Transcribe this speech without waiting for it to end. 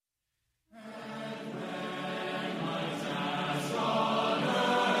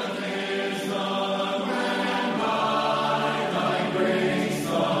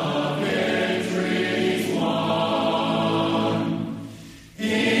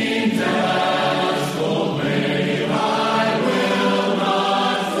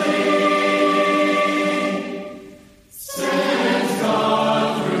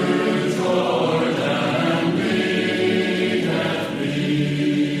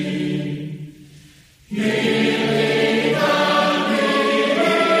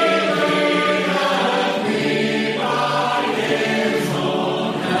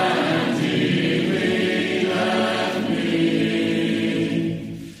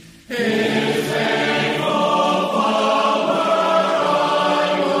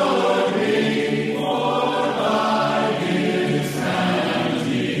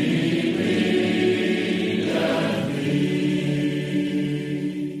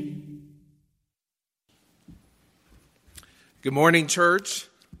Good morning, church.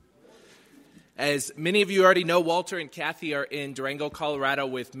 As many of you already know, Walter and Kathy are in Durango, Colorado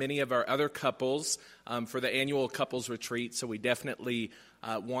with many of our other couples for the annual couples retreat. So we definitely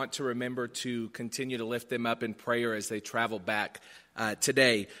want to remember to continue to lift them up in prayer as they travel back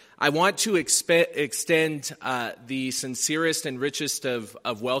today. I want to extend the sincerest and richest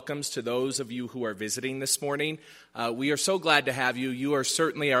of welcomes to those of you who are visiting this morning. We are so glad to have you. You are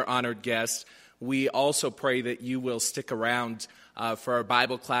certainly our honored guest. We also pray that you will stick around for our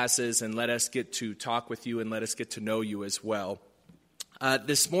Bible classes and let us get to talk with you and let us get to know you as well.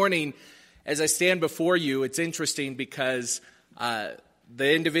 This morning, as I stand before you, it's interesting because the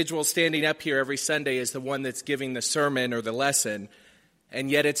individual standing up here every Sunday is the one that's giving the sermon or the lesson, and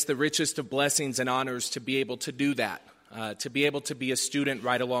yet it's the richest of blessings and honors to be able to do that, to be able to be a student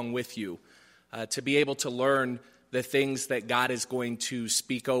right along with you, to be able to learn the things that God is going to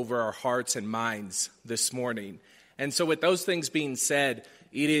speak over our hearts and minds this morning. And so with those things being said,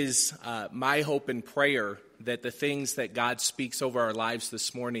 it is my hope and prayer that the things that God speaks over our lives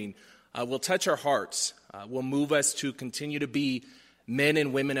this morning will touch our hearts, will move us to continue to be men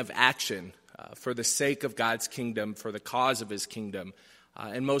and women of action for the sake of God's kingdom, for the cause of his kingdom,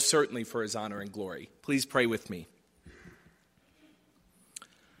 and most certainly for his honor and glory. Please pray with me.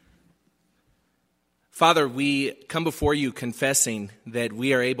 Father, we come before you confessing that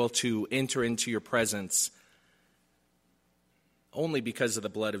we are able to enter into your presence only because of the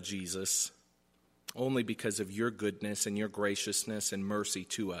blood of Jesus, only because of your goodness and your graciousness and mercy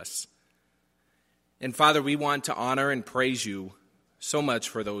to us. And Father, we want to honor and praise you so much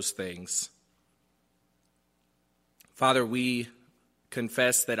for those things. Father, we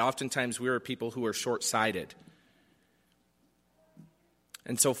confess that oftentimes we are people who are short-sighted.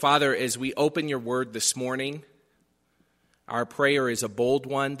 And so, Father, as we open your word this morning, our prayer is a bold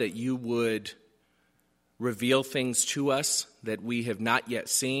one, that you would reveal things to us that we have not yet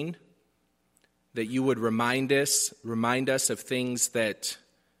seen, that you would remind us of things that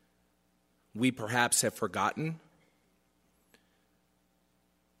we perhaps have forgotten.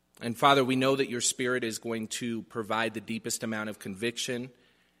 And Father, we know that your Spirit is going to provide the deepest amount of conviction.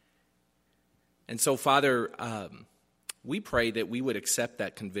 And so, Father, we pray that we would accept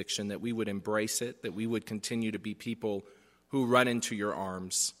that conviction, that we would embrace it, that we would continue to be people who run into your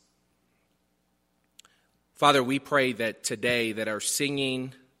arms. Father, we pray that today, that our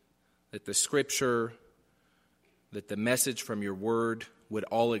singing, that the scripture, that the message from your word would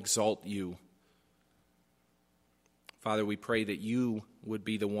all exalt you. Father, we pray that you would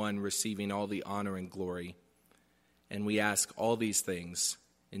be the one receiving all the honor and glory. And we ask all these things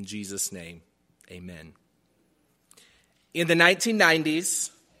in Jesus' name. Amen. In the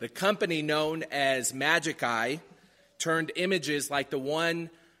 1990s, the company known as Magic Eye turned images like the one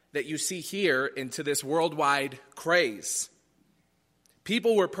that you see here into this worldwide craze.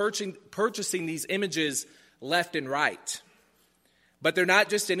 People were purchasing these images left and right. But they're not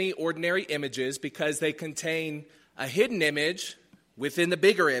just any ordinary images, because they contain a hidden image within the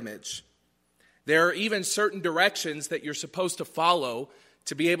bigger image. There are even certain directions that you're supposed to follow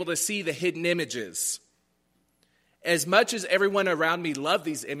to be able to see the hidden images. As much as everyone around me loved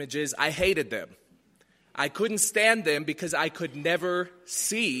these images, I hated them. I couldn't stand them because I could never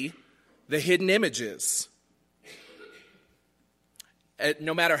see the hidden images.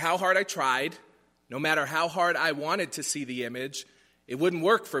 No matter how hard I tried, no matter how hard I wanted to see the image, it wouldn't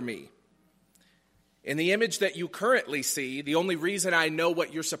work for me. In the image that you currently see, the only reason I know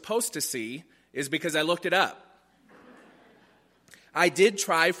what you're supposed to see is because I looked it up. I did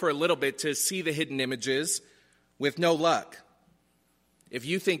try for a little bit to see the hidden images, with no luck. If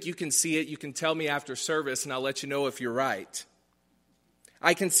you think you can see it, you can tell me after service and I'll let you know if you're right.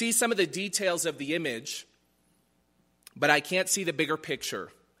 I can see some of the details of the image, but I can't see the bigger picture.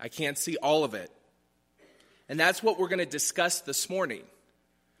 I can't see all of it. And that's what we're going to discuss this morning.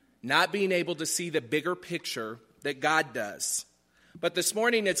 Not being able to see the bigger picture that God does. But this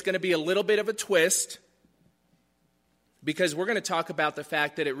morning it's going to be a little bit of a twist, because we're going to talk about the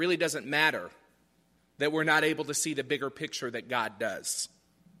fact that it really doesn't matter that we're not able to see the bigger picture that God does.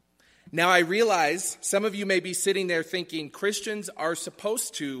 Now, I realize some of you may be sitting there thinking Christians are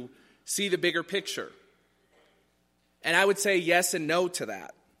supposed to see the bigger picture. And I would say yes and no to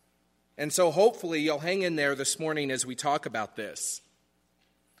that. And so hopefully you'll hang in there this morning as we talk about this.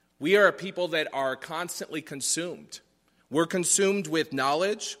 We are a people that are constantly consumed. We're consumed with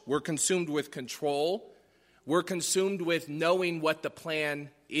knowledge. We're consumed with control. We're consumed with knowing what the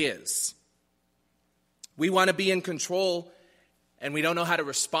plan is. We want to be in control, and we don't know how to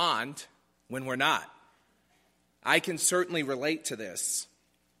respond when we're not. I can certainly relate to this.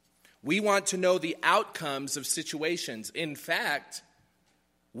 We want to know the outcomes of situations. In fact,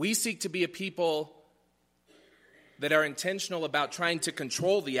 we seek to be a people that are intentional about trying to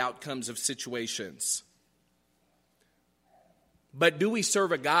control the outcomes of situations. But do we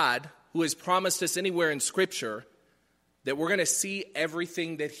serve a God who has promised us anywhere in Scripture that we're going to see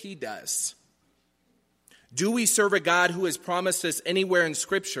everything that he does? Do we serve a God who has promised us anywhere in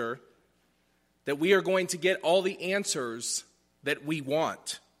Scripture that we are going to get all the answers that we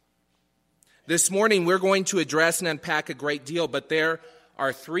want? This morning, we're going to address and unpack a great deal, but there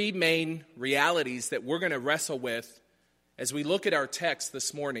are three main realities that we're going to wrestle with as we look at our text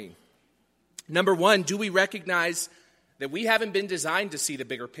this morning. Number one, do we recognize that we haven't been designed to see the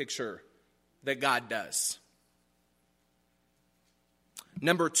bigger picture that God does?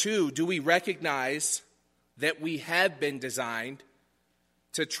 Number two, do we recognize that we have been designed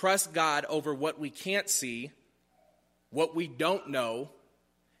to trust God over what we can't see, what we don't know,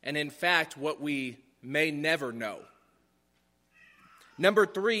 and in fact, what we may never know? Number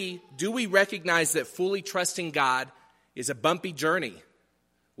three, do we recognize that fully trusting God is a bumpy journey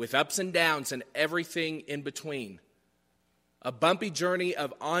with ups and downs and everything in between? A bumpy journey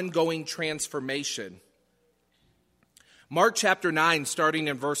of ongoing transformation. Mark chapter 9, starting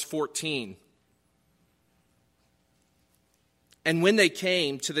in verse 14. And when they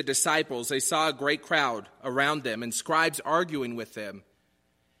came to the disciples, they saw a great crowd around them and scribes arguing with them.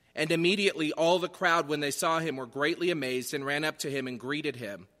 And immediately all the crowd, when they saw him, were greatly amazed and ran up to him and greeted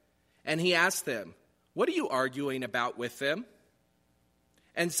him. And he asked them, "What are you arguing about with them?"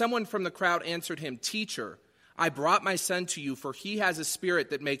 And someone from the crowd answered him, "Teacher, I brought my son to you, for he has a spirit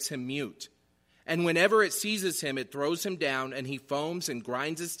that makes him mute. And whenever it seizes him, it throws him down, and he foams and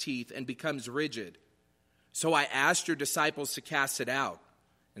grinds his teeth and becomes rigid. So I asked your disciples to cast it out,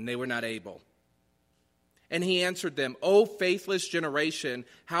 and they were not able." And he answered them, "O faithless generation,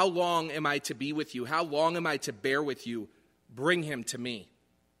 how long am I to be with you? How long am I to bear with you? Bring him to me."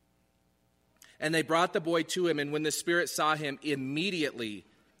 And they brought the boy to him, and when the spirit saw him, immediately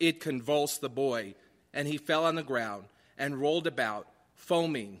it convulsed the boy, and he fell on the ground and rolled about,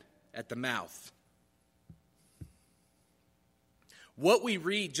 foaming at the mouth. What we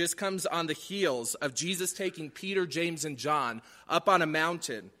read just comes on the heels of Jesus taking Peter, James, and John up on a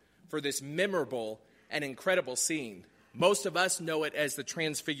mountain for this memorable and incredible scene. Most of us know it as the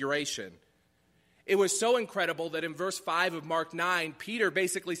Transfiguration. It was so incredible that in verse 5 of Mark 9, Peter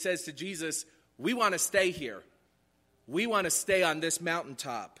basically says to Jesus, "We want to stay here. We want to stay on this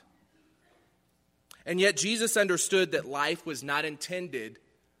mountaintop." And yet Jesus understood that life was not intended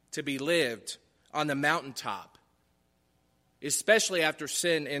to be lived on the mountaintop, especially after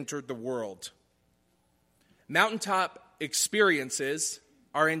sin entered the world. Mountaintop experiences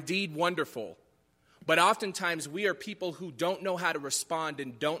are indeed wonderful, but oftentimes we are people who don't know how to respond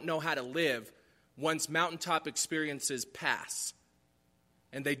and don't know how to live once mountaintop experiences pass.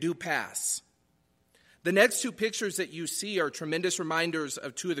 And they do pass. The next two pictures that you see are tremendous reminders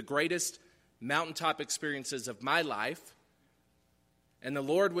of two of the greatest mountaintop experiences of my life, and the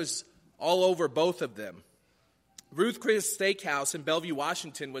Lord was all over both of them. Ruth Chris Steakhouse in Bellevue,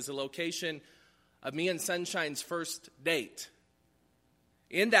 Washington was the location of me and Sunshine's first date.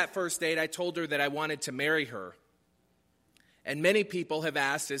 In that first date, I told her that I wanted to marry her. And many people have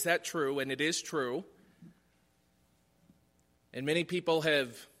asked, is that true? And it is true. And many people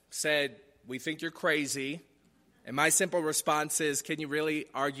have said, we think you're crazy. And my simple response is, can you really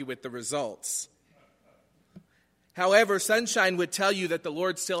argue with the results? However, Sunshine would tell you that the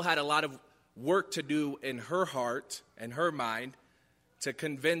Lord still had a lot of work to do in her heart and her mind to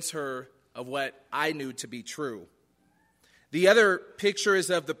convince her of what I knew to be true. The other picture is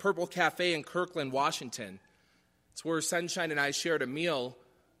of the Purple Cafe in Kirkland, Washington. It's where Sunshine and I shared a meal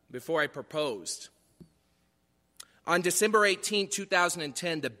before I proposed. On December 18,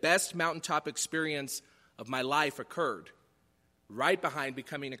 2010, the best mountaintop experience of my life occurred, right behind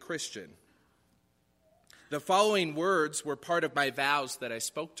becoming a Christian. The following words were part of my vows that I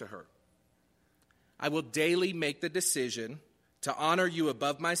spoke to her. I will daily make the decision to honor you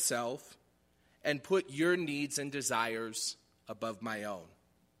above myself and put your needs and desires above my own.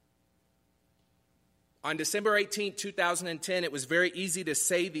 On December 18, 2010, it was very easy to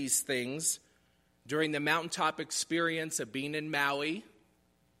say these things during the mountaintop experience of being in Maui,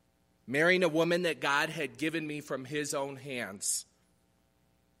 marrying a woman that God had given me from his own hands.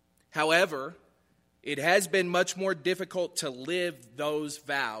 However, it has been much more difficult to live those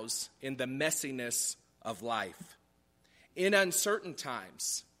vows in the messiness of life. In uncertain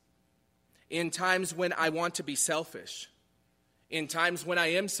times, in times when I want to be selfish, in times when I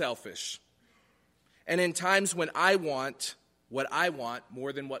am selfish, and in times when I want what I want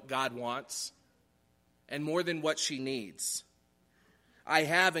more than what God wants, and more than what she needs. I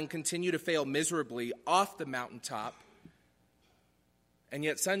have and continue to fail miserably off the mountaintop, and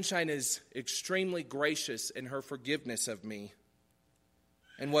yet Sunshine is extremely gracious in her forgiveness of me.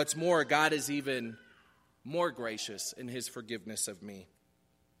 And what's more, God is even more gracious in his forgiveness of me.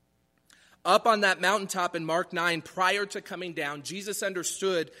 Up on that mountaintop in Mark 9, prior to coming down, Jesus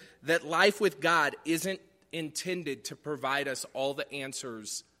understood that life with God isn't intended to provide us all the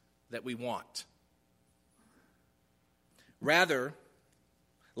answers that we want. Rather,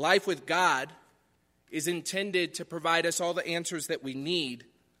 life with God is intended to provide us all the answers that we need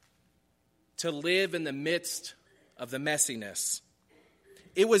to live in the midst of the messiness.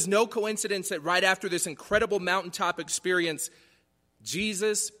 It was no coincidence that right after this incredible mountaintop experience,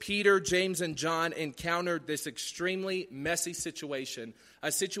 Jesus, Peter, James, and John encountered this extremely messy situation,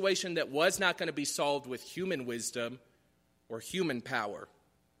 a situation that was not going to be solved with human wisdom or human power.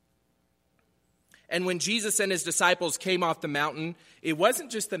 And when Jesus and his disciples came off the mountain, it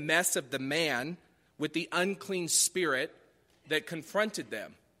wasn't just the mess of the man with the unclean spirit that confronted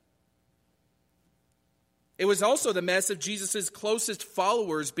them. It was also the mess of Jesus' closest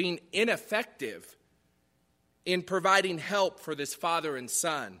followers being ineffective in providing help for this father and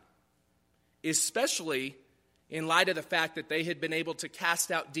son, especially in light of the fact that they had been able to cast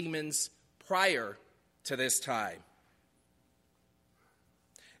out demons prior to this time.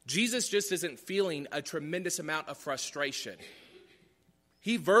 Jesus just isn't feeling a tremendous amount of frustration.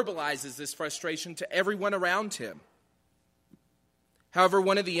 He verbalizes this frustration to everyone around him. However,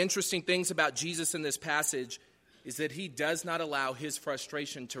 one of the interesting things about Jesus in this passage is that he does not allow his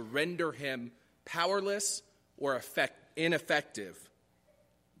frustration to render him powerless or ineffective.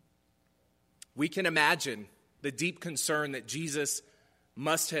 We can imagine the deep concern that Jesus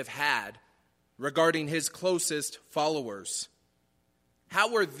must have had regarding his closest followers.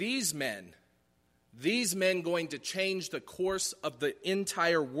 How were these men going to change the course of the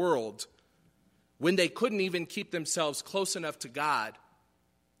entire world when they couldn't even keep themselves close enough to God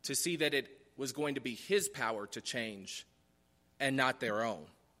to see that it was going to be his power to change and not their own?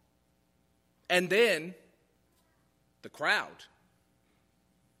 And then the crowd.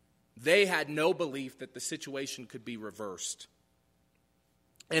 They had no belief that the situation could be reversed.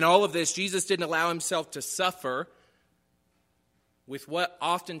 In all of this, Jesus didn't allow himself to suffer with what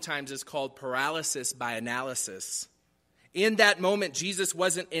oftentimes is called paralysis by analysis. In that moment, Jesus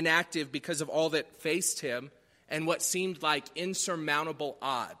wasn't inactive because of all that faced him and what seemed like insurmountable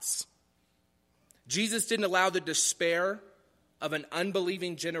odds. Jesus didn't allow the despair of an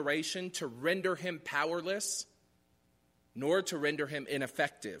unbelieving generation to render him powerless, nor to render him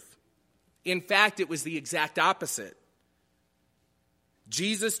ineffective. In fact, it was the exact opposite.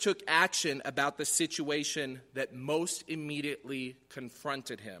 Jesus took action about the situation that most immediately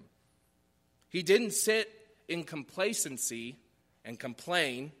confronted him. He didn't sit in complacency and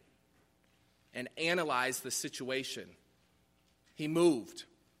complain and analyze the situation. He moved.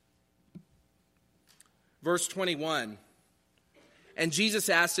 Verse 21, and Jesus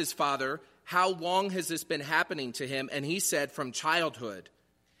asked his father, how long has this been happening to him? And he said, from childhood.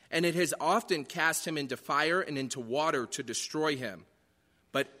 And it has often cast him into fire and into water to destroy him.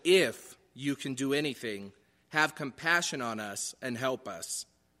 But if you can do anything, have compassion on us and help us.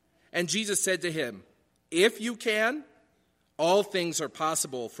 And Jesus said to him, if you can, all things are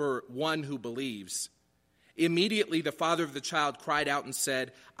possible for one who believes. Immediately the father of the child cried out and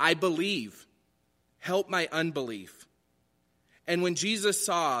said, I believe, help my unbelief. And when Jesus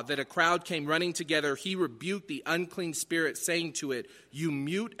saw that a crowd came running together, he rebuked the unclean spirit, saying to it, you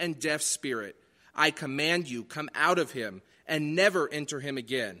mute and deaf spirit, I command you, come out of him and never enter him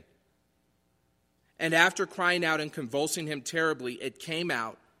again. And after crying out and convulsing him terribly, it came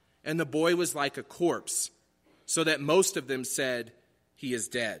out, and the boy was like a corpse, so that most of them said, he is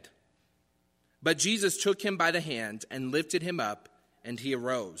dead. But Jesus took him by the hand and lifted him up, and he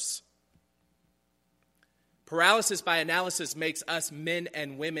arose. Paralysis by analysis makes us men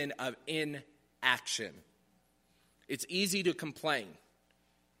and women of inaction. It's easy to complain.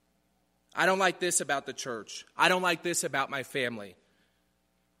 I don't like this about the church. I don't like this about my family.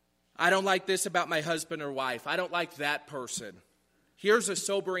 I don't like this about my husband or wife. I don't like that person. Here's a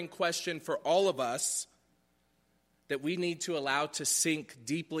sobering question for all of us that we need to allow to sink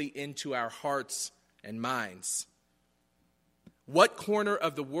deeply into our hearts and minds. What corner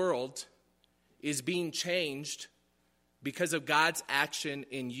of the world is being changed because of God's action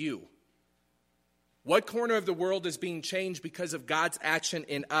in you? What corner of the world is being changed because of God's action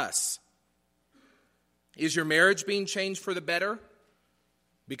in us? Is your marriage being changed for the better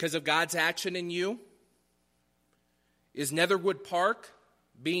because of God's action in you? Is Netherwood Park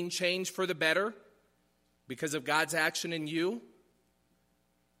being changed for the better because of God's action in you?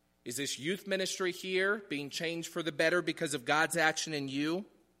 Is this youth ministry here being changed for the better because of God's action in you?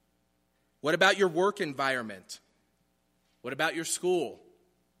 What about your work environment? What about your school?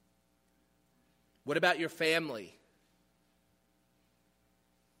 What about your family?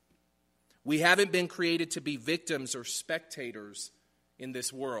 We haven't been created to be victims or spectators in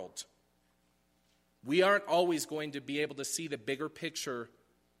this world. We aren't always going to be able to see the bigger picture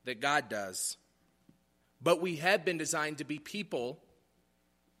that God does. But we have been designed to be people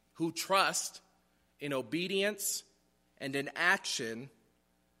who trust in obedience and in action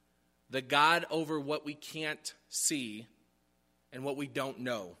the God over what we can't see and what we don't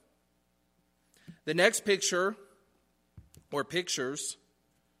know. The next picture, or pictures,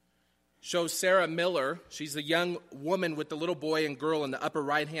 shows Sarah Miller. She's the young woman with the little boy and girl in the upper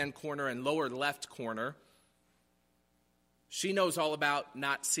right-hand corner and lower left corner. She knows all about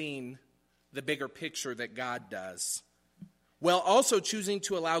not seeing the bigger picture that God does, while also choosing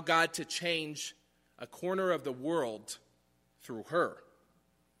to allow God to change a corner of the world through her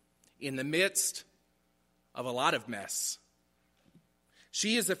in the midst of a lot of mess.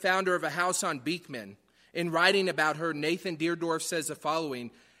 She is the founder of a house on Beekman. In writing about her, Nathan Deardorff says the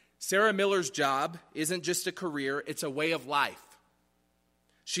following: Sarah Miller's job isn't just a career, it's a way of life.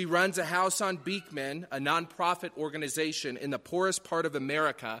 She runs a house on Beekman, a nonprofit organization in the poorest part of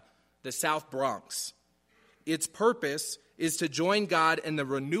America, the South Bronx. Its purpose is to join God in the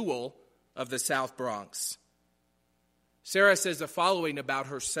renewal of the South Bronx. Sarah says the following about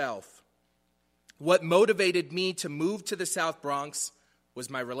herself: what motivated me to move to the South Bronx was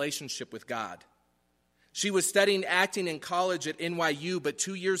my relationship with God. She was studying acting in college at NYU, but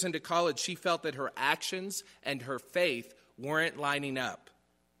 2 years into college, she felt that her actions and her faith weren't lining up.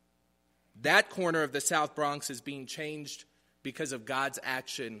 That corner of the South Bronx is being changed because of God's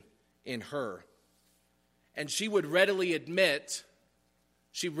action in her. And she would readily admit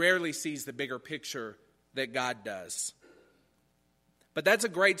she rarely sees the bigger picture that God does. But that's a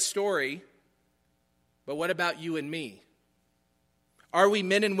great story. But what about you and me? Are we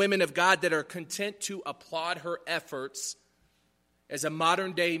men and women of God that are content to applaud her efforts as a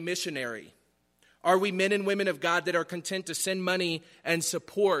modern-day missionary? Are we men and women of God that are content to send money and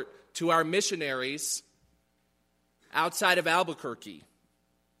support to our missionaries outside of Albuquerque?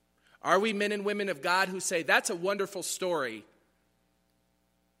 Are we men and women of God who say, that's a wonderful story,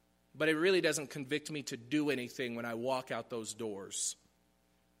 but it really doesn't convict me to do anything when I walk out those doors?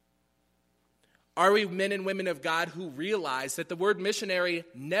 Are we men and women of God who realize that the word missionary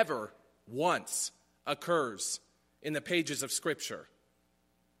never once occurs in the pages of Scripture?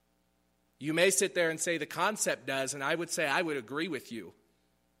 You may sit there and say the concept does, and I would say I would agree with you.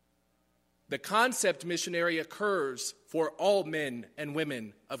 The concept missionary occurs for all men and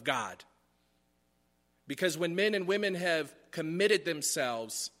women of God. Because when men and women have committed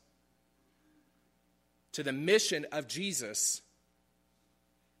themselves to the mission of Jesus,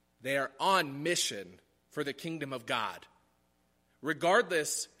 they are on mission for the kingdom of God.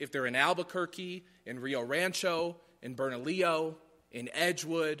 Regardless if they're in Albuquerque, in Rio Rancho, in Bernalillo, in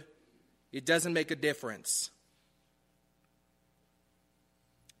Edgewood, it doesn't make a difference.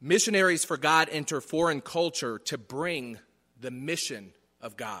 Missionaries for God enter foreign culture to bring the mission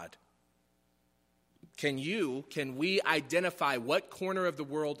of God. Can we identify what corner of the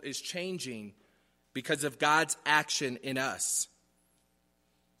world is changing because of God's action in us?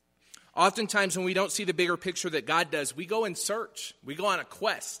 Oftentimes when we don't see the bigger picture that God does, we go in search. We go on a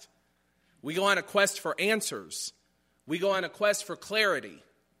quest. We go on a quest for answers. We go on a quest for clarity.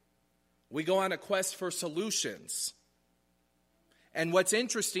 We go on a quest for solutions. And what's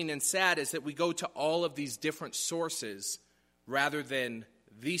interesting and sad is that we go to all of these different sources rather than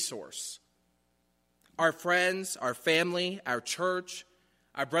the source. Our friends, our family, our church,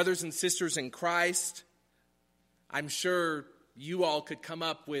 our brothers and sisters in Christ. I'm sure you all could come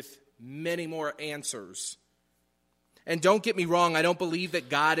up with many more answers. And don't get me wrong, I don't believe that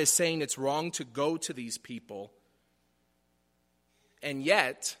God is saying it's wrong to go to these people. And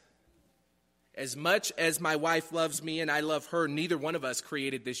yet, as much as my wife loves me and I love her, neither one of us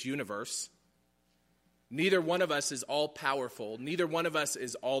created this universe. Neither one of us is all-powerful. Neither one of us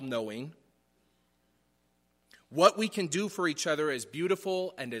is all-knowing. What we can do for each other, as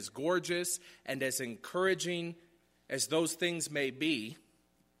beautiful and as gorgeous and as encouraging as those things may be,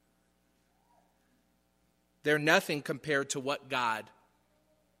 they're nothing compared to what God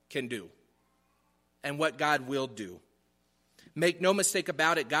can do and what God will do. Make no mistake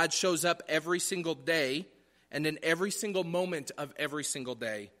about it, God shows up every single day and in every single moment of every single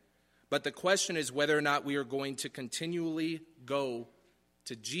day. But the question is whether or not we are going to continually go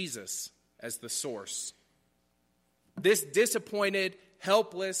to Jesus as the source. This disappointed,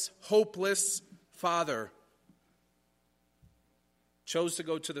 helpless, hopeless father chose to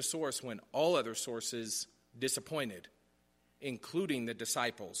go to the source when all other sources disappointed, including the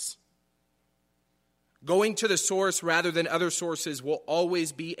disciples. Going to the source rather than other sources will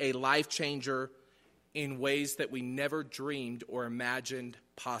always be a life changer in ways that we never dreamed or imagined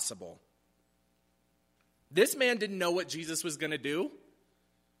possible. This man didn't know what Jesus was going to do.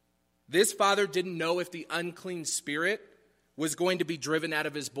 This father didn't know if the unclean spirit was going to be driven out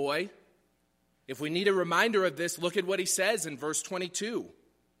of his boy. If we need a reminder of this, look at what he says in verse 22.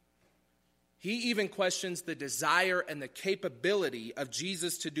 He even questions the desire and the capability of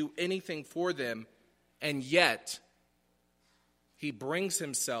Jesus to do anything for them, and yet he brings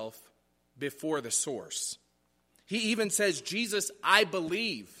himself before the source. He even says, Jesus, I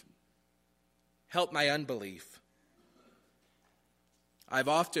believe. Help my unbelief. I've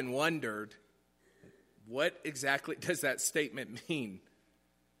often wondered, what exactly does that statement mean?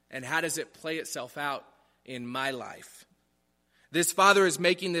 And how does it play itself out in my life? This father is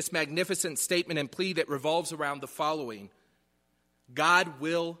making this magnificent statement and plea that revolves around the following. God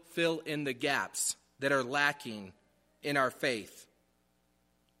will fill in the gaps that are lacking in our faith.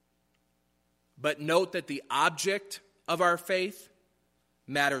 But note that the object of our faith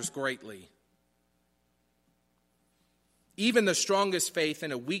matters greatly. Even the strongest faith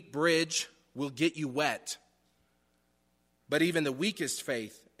in a weak bridge will get you wet. But even the weakest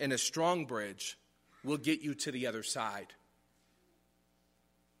faith in a strong bridge will get you to the other side.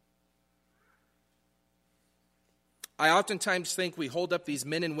 I oftentimes think we hold up these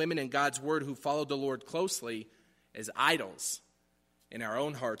men and women in God's word who followed the Lord closely as idols in our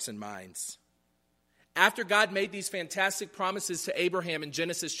own hearts and minds. After God made these fantastic promises to Abraham in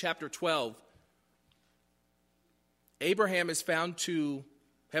Genesis chapter 12, Abraham is found to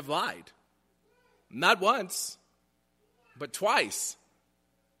have lied. Not once, but twice.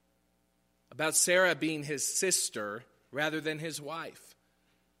 About Sarah being his sister rather than his wife.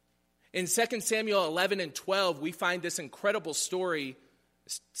 In 2 Samuel 11 and 12, we find this incredible story,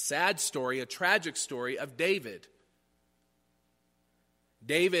 sad story, a tragic story of David.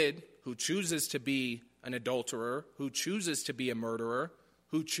 David, who chooses to be an adulterer, who chooses to be a murderer,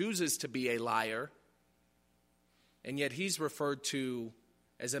 who chooses to be a liar, and yet he's referred to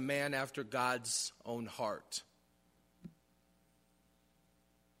as a man after God's own heart.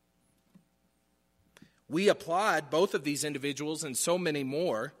 We applaud both of these individuals and so many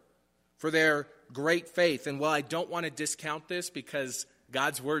more for their great faith. And while I don't want to discount this because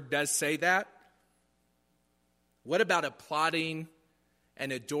God's word does say that, what about applauding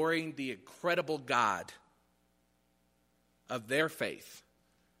and adoring the incredible God of their faith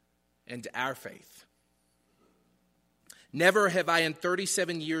and our faith? Never have I in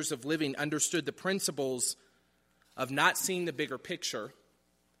 37 years of living understood the principles of not seeing the bigger picture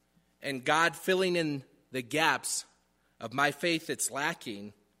and God filling in the gaps of my faith that's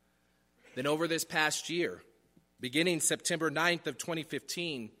lacking than over this past year, beginning September 9th of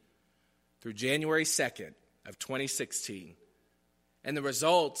 2015 through January 2nd of 2016. And the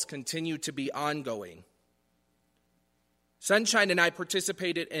results continue to be ongoing. Sunshine and I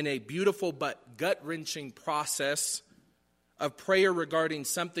participated in a beautiful but gut-wrenching process of prayer regarding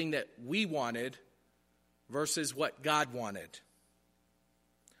something that we wanted versus what God wanted.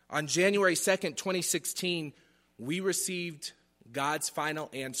 On January 2nd, 2016, we received God's final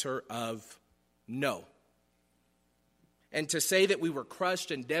answer of no. And to say that we were crushed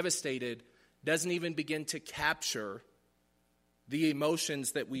and devastated doesn't even begin to capture the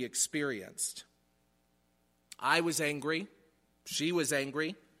emotions that we experienced. I was angry. She was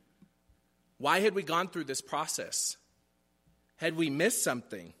angry. Why had we gone through this process? Had we missed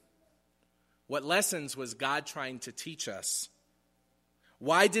something? What lessons was God trying to teach us?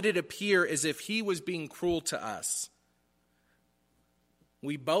 Why did it appear as if he was being cruel to us?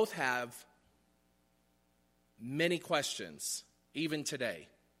 We both have many questions, even today,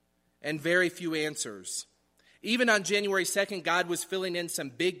 and very few answers. Even on January 2nd, God was filling in some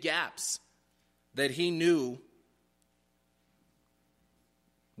big gaps that he knew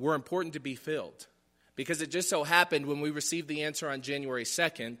were important to be filled. Because it just so happened when we received the answer on January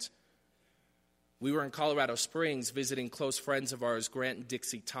 2nd, we were in Colorado Springs visiting close friends of ours, Grant and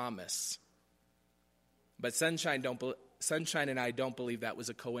Dixie Thomas. But Sunshine and I don't believe that was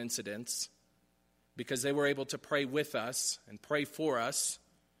a coincidence, because they were able to pray with us and pray for us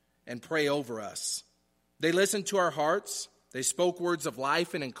and pray over us. They listened to our hearts. They spoke words of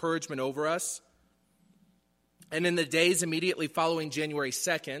life and encouragement over us. And in the days immediately following January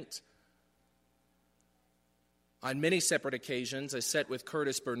 2nd, On many separate occasions, I sat with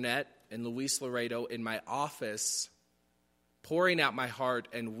Curtis Burnett and Luis Laredo in my office, pouring out my heart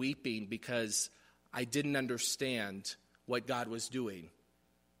and weeping because I didn't understand what God was doing.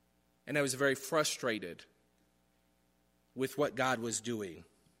 And I was very frustrated with what God was doing.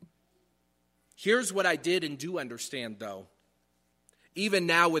 Here's what I did and do understand, though. Even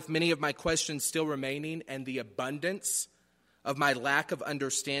now, with many of my questions still remaining and the abundance of my lack of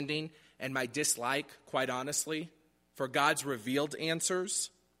understanding and my dislike, quite honestly, for God's revealed answers,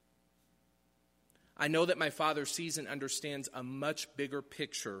 I know that my Father sees and understands a much bigger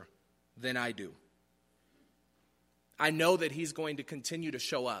picture than I do. I know that He's going to continue to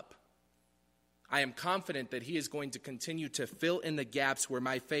show up. I am confident that He is going to continue to fill in the gaps where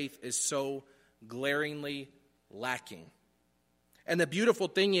my faith is so glaringly lacking. And the beautiful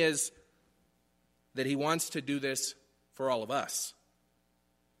thing is that He wants to do this for all of us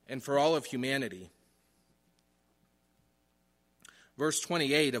and for all of humanity. Verse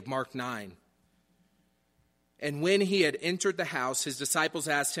 28 of Mark 9. And when He had entered the house, His disciples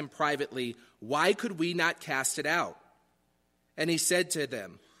asked Him privately, "Why could we not cast it out?" And He said to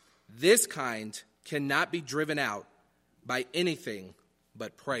them, "This kind cannot be driven out by anything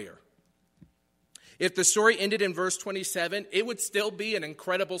but prayer." If the story ended in verse 27, it would still be an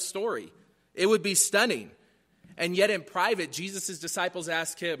incredible story. It would be stunning. And yet in private, Jesus' disciples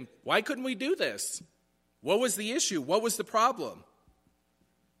asked Him, "Why couldn't we do this? What was the issue? What was the problem?"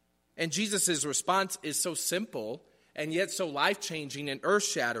 And Jesus' response is so simple and yet so life-changing and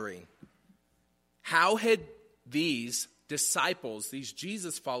earth-shattering. How had these disciples, these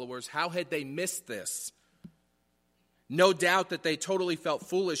Jesus followers, how had they missed this? No doubt that they totally felt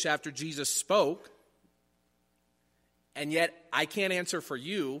foolish after Jesus spoke. And yet, I can't answer for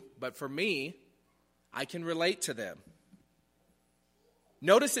you, but for me, I can relate to them.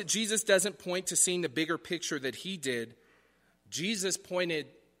 Notice that Jesus doesn't point to seeing the bigger picture that He did. Jesus pointed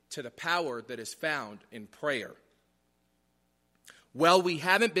to the power that is found in prayer. Well, we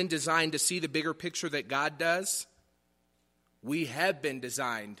haven't been designed to see the bigger picture that God does. We have been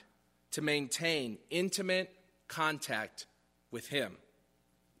designed to maintain intimate contact with Him.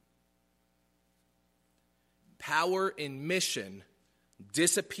 Power in mission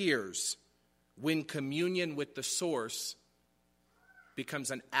disappears when communion with the source becomes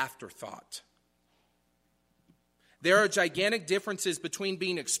an afterthought. There are gigantic differences between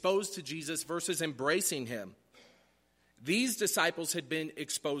being exposed to Jesus versus embracing Him. These disciples had been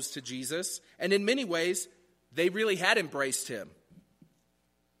exposed to Jesus, and in many ways, they really had embraced Him.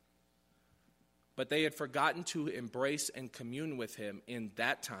 But they had forgotten to embrace and commune with Him in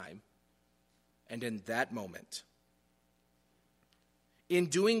that time and in that moment. In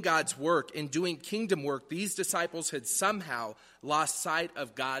doing God's work, in doing kingdom work, these disciples had somehow lost sight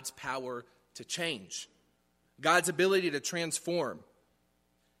of God's power to change, God's ability to transform,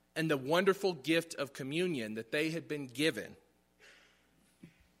 and the wonderful gift of communion that they had been given.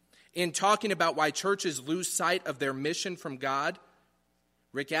 In talking about why churches lose sight of their mission from God,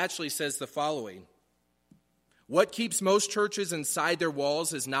 Rick Atchley says the following: "What keeps most churches inside their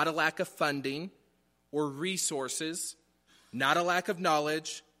walls is not a lack of funding or resources, not a lack of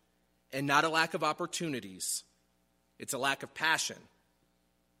knowledge, and not a lack of opportunities. It's a lack of passion.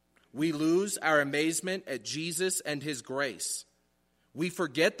 We lose our amazement at Jesus and His grace. We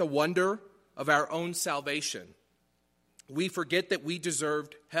forget the wonder of our own salvation. We forget that we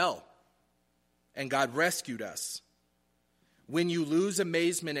deserved hell, and God rescued us. When you lose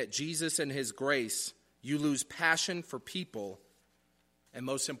amazement at Jesus and His grace, you lose passion for people, and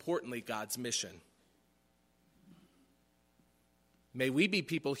most importantly, God's mission." May we be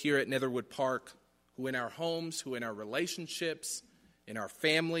people here at Netherwood Park who in our homes, who in our relationships, in our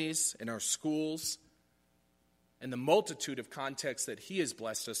families, in our schools, and the multitude of contexts that He has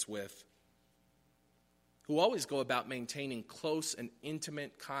blessed us with, who always go about maintaining close and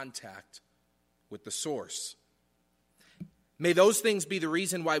intimate contact with the source. May those things be the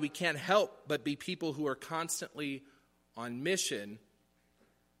reason why we can't help but be people who are constantly on mission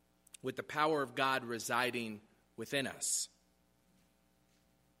with the power of God residing within us.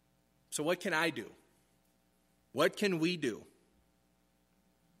 So what can I do? What can we do?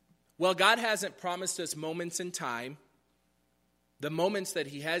 Well, God hasn't promised us moments in time. The moments that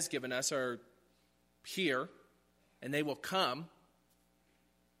He has given us are here, and they will come,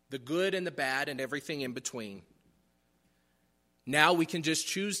 the good and the bad and everything in between. Now we can just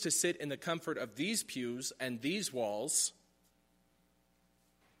choose to sit in the comfort of these pews and these walls,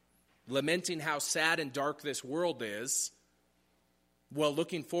 lamenting how sad and dark this world is, while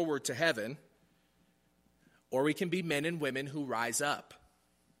looking forward to heaven, or we can be men and women who rise up,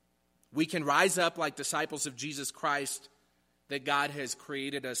 We can rise up like disciples of Jesus Christ that God has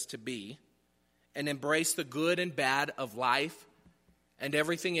created us to be and embrace the good and bad of life and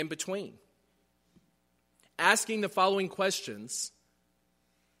everything in between. Asking the following questions: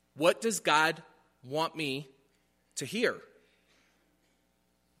 what does God want me to hear?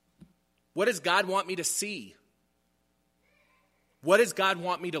 What does God want me to see? What does God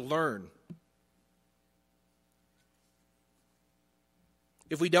want me to learn?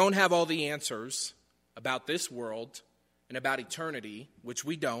 If we don't have all the answers about this world and about eternity, which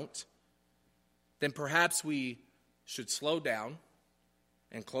we don't, then perhaps we should slow down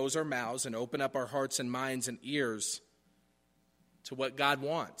and close our mouths and open up our hearts and minds and ears to what God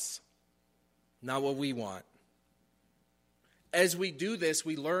wants, not what we want. As we do this,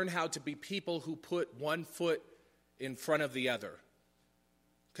 we learn how to be people who put one foot in front of the other,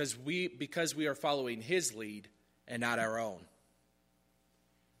 because we are following His lead and not our own.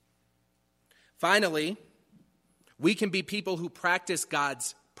 Finally, we can be people who practice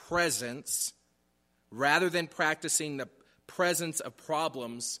God's presence rather than practicing the presence of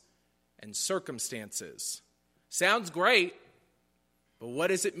problems and circumstances. Sounds great, but what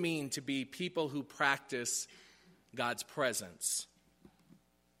does it mean to be people who practice God's presence?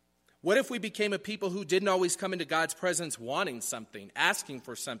 What if we became a people who didn't always come into God's presence wanting something, asking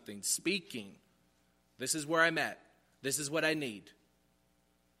for something, speaking? This is where I'm at. This is what I need.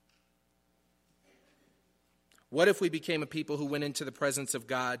 What if we became a people who went into the presence of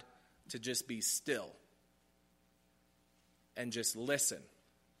God to just be still and just listen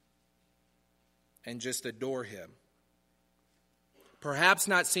and just adore Him? Perhaps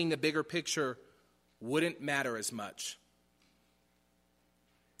not seeing the bigger picture wouldn't matter as much.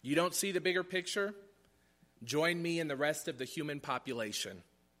 You don't see the bigger picture? Join me and the rest of the human population.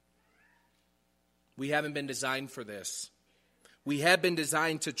 We haven't been designed for this. We have been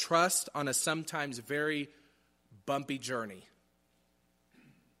designed to trust on a sometimes very bumpy journey.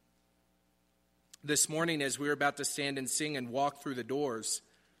 This morning, as we were about to stand and sing and walk through the doors,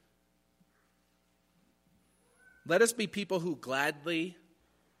 let us be people who gladly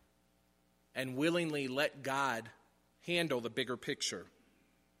and willingly let God handle the bigger picture.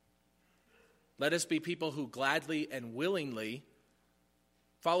 Let us be people who gladly and willingly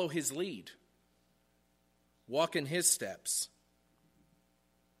follow His lead, walk in His steps.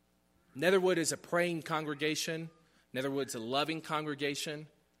 Netherwood is a praying congregation. Netherwood's a loving congregation,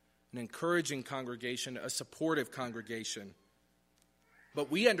 an encouraging congregation, a supportive congregation.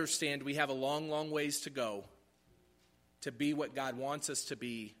 But we understand we have a long, long ways to go to be what God wants us to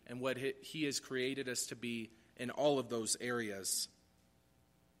be and what He has created us to be in all of those areas.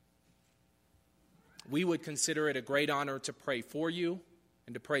 We would consider it a great honor to pray for you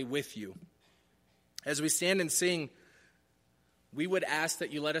and to pray with you. As we stand and sing, we would ask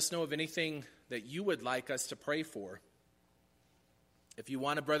that you let us know of anything that you would like us to pray for. If you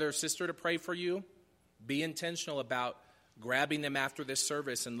want a brother or sister to pray for you, be intentional about grabbing them after this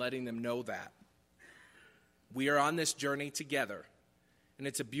service and letting them know that. We are on this journey together, and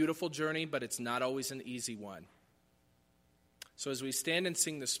it's a beautiful journey, but it's not always an easy one. So as we stand and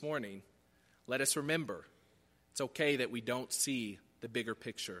sing this morning, let us remember it's okay that we don't see the bigger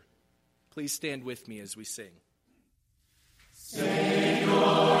picture. Please stand with me as we sing. Savior,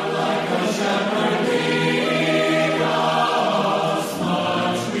 like a shepherd,